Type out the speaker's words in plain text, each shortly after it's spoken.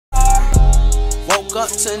Woke up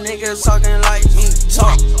to niggas talking like me,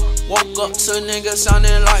 talk. Woke up to niggas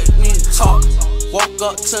sounding like me, talk. Woke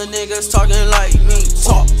up to niggas talking like me,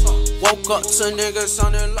 talk. Woke up to niggas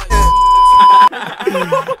sounding like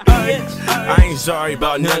I ain't sorry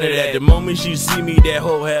about none of that. The moment she see me, that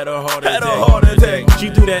hoe had a heart attack. She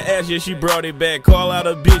threw that ass, yeah, she brought it back. Call out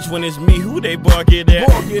a bitch when it's me, who they barking at?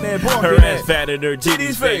 Her ass fat and her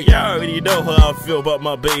titties fake. Y'all already know how I feel about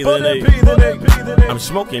my bathing ape. I'm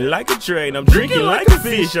smoking like a train, I'm drinking like a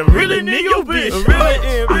fish. I'm really in your bitch.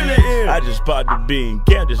 I just popped the bean,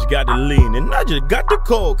 Cam just got the lean, and I just got the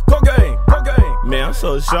coke. Cocaine. Man, I'm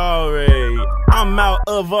so sorry. I'm out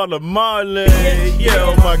of all the Marley. Yeah,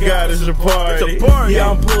 oh my God, it's a party. Yeah,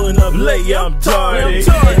 I'm pulling up late, yeah, I'm tardy.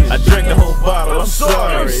 I drank the whole bottle, I'm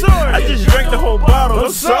sorry. I just drank the whole bottle,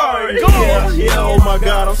 I'm sorry. Yeah, oh my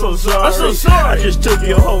God, I'm so sorry. I just took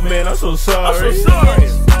your hoe, man, I'm so sorry.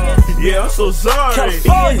 Yeah, I'm so sorry.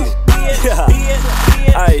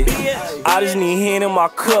 Ay, I just need hand in my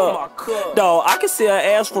cup. Dawg, I can see her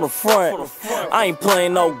ass from the front. I ain't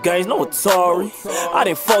playing no games, no Atari. I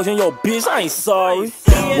didn't fuck in your bitch, I ain't sorry.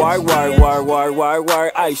 Why?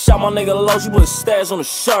 Ay, shot my nigga low, she put stats on the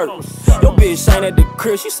shirt. Your bitch ain't at the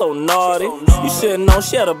crib, she so naughty. You should've known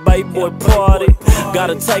she had a baby boy party. Got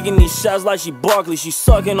her taking these shots like she Barkley. She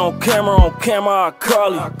sucking on camera, I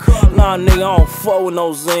curly. Nah, nigga, I don't fuck with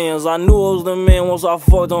no Zans. I knew it was the man once I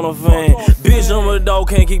fucked on a van. Bitch, I'm a dog,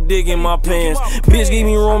 can't keep digging my pants. Bitch, give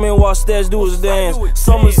me room and watch Stats do his dance.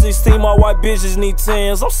 Summer 16, my white bitches need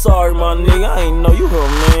tans. I'm sorry, my nigga, I ain't know you her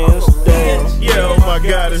man. Damn. Yeah, oh my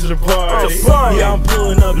God, it's a party. Yeah, I'm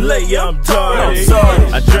pulling up late, yeah, I'm tardy.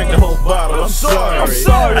 I drank the whole bottle, I'm sorry. I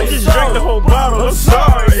just drank the whole bottle, I'm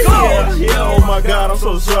sorry. Yeah, oh my God, I'm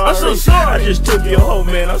so sorry. I just took your hoe,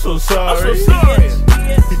 man, I'm so sorry.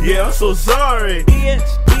 Yeah, I'm so sorry.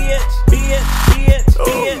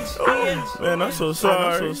 Man, I'm so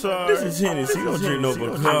sorry. This is Hennessy, don't drink no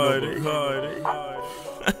Bacardi.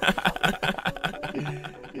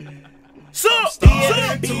 I'm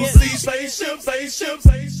starting to see spaceships.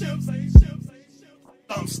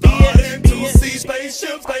 I'm starting to see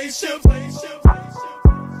spaceships. I'm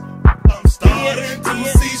starting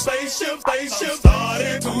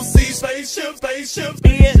to see spaceships.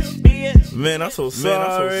 Man, I'm so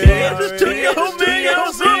sorry. I just took your whole man,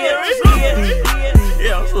 I'm sorry.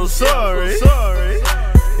 Yeah, I'm so sorry.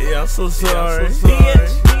 Yeah, I'm so sorry.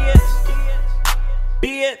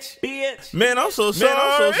 Man, I'm so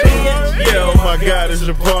sorry. Yeah, oh my God, it's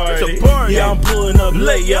a party. Yeah, I'm pulling up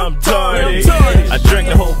late, yeah, I'm tardy. I drank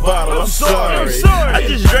the whole bottle, I'm sorry. I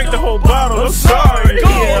just drank the whole bottle, I'm sorry.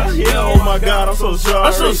 Yeah, oh my God, I'm so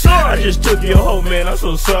sorry. I just took your hoe, man, I'm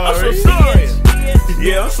so sorry.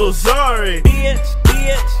 Yeah, I'm so sorry.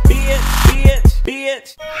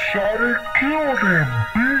 Shawty killed him,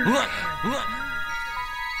 Look.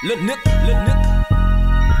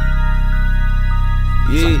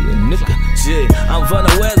 Yeah, nigga, shit. I'm from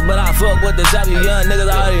the West, but I fuck with the South. You young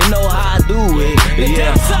niggas already know how I do it.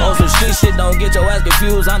 Yeah, on some street shit, don't get your ass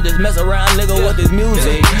confused. I'm just messing around, nigga, with this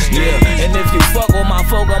music. Yeah, and if you fuck with my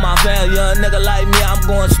folk on my fam, young nigga like me, I'm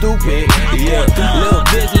going stupid. Yeah, little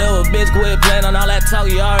bitch, quit playing on all that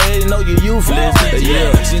talk. You already know you useless.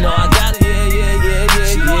 Yeah, you know I got it. Yeah.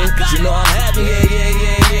 You know I'm happy. Yeah.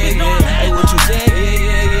 Hey, what you saying?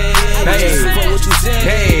 Yeah. Hey, fuck what you saying?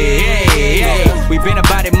 Hey. We been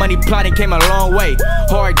about it, money plotting came a long way.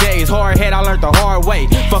 Hard days, hard head, I learned the hard way.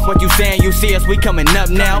 Fuck what you saying, you see us, we coming up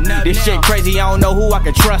now. This shit crazy, I don't know who I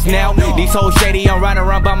can trust now. These hoes shady, I'm riding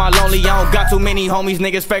around by my lonely. I don't got too many homies,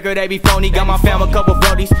 niggas faker, they be phony. Got my fam, a couple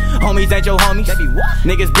brodies, homies ain't your homies.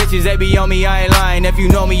 Niggas bitches, they be on me, I ain't lying. If you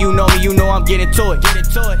know me, you know I'm getting to it.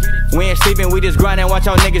 We ain't sleeping, we just grinding, watch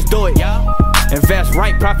y'all niggas do it. Invest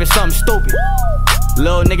right, profit something stupid.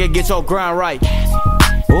 Little nigga, get your grind right.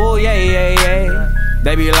 Oh yeah.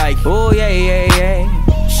 They be like, oh yeah.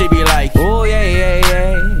 She be like, oh yeah.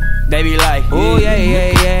 They be like, oh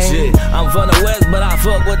yeah. Shit, I'm from the West, but I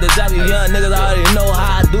fuck with the South. You young niggas already know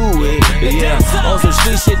how I do it. Yeah, on some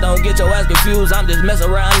street shit, don't get your ass confused. I'm just messing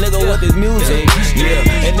around, nigga, with this music.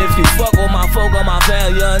 Yeah, and if you fuck with my folk on my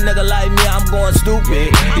fam, young nigga like me, I'm going stupid.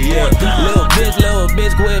 Yeah, little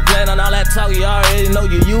bitch, quit playing on all that talk. You already know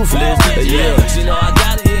you useless. Yeah, you know I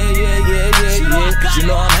got it. Yeah. You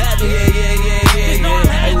know I'm happy. Yeah.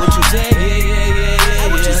 Hey, what you saying?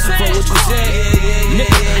 Yeah. Fuck what you saying?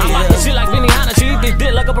 I'm out this shit like Benny Hanna. She eat this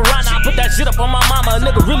dick like a piranha. I put that shit up on my mama. A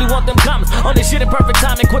nigga really want them comments on this shit in perfect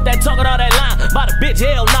timing. Quit that talking all that line. By the bitch,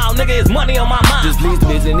 hell no, nigga, it's money on my mind. Just please the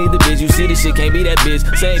bitch and need the bitch. You see this shit, can't be that bitch.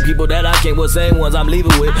 Same people that I came with, same ones I'm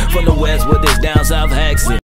leaving with. From the West with this down south accent.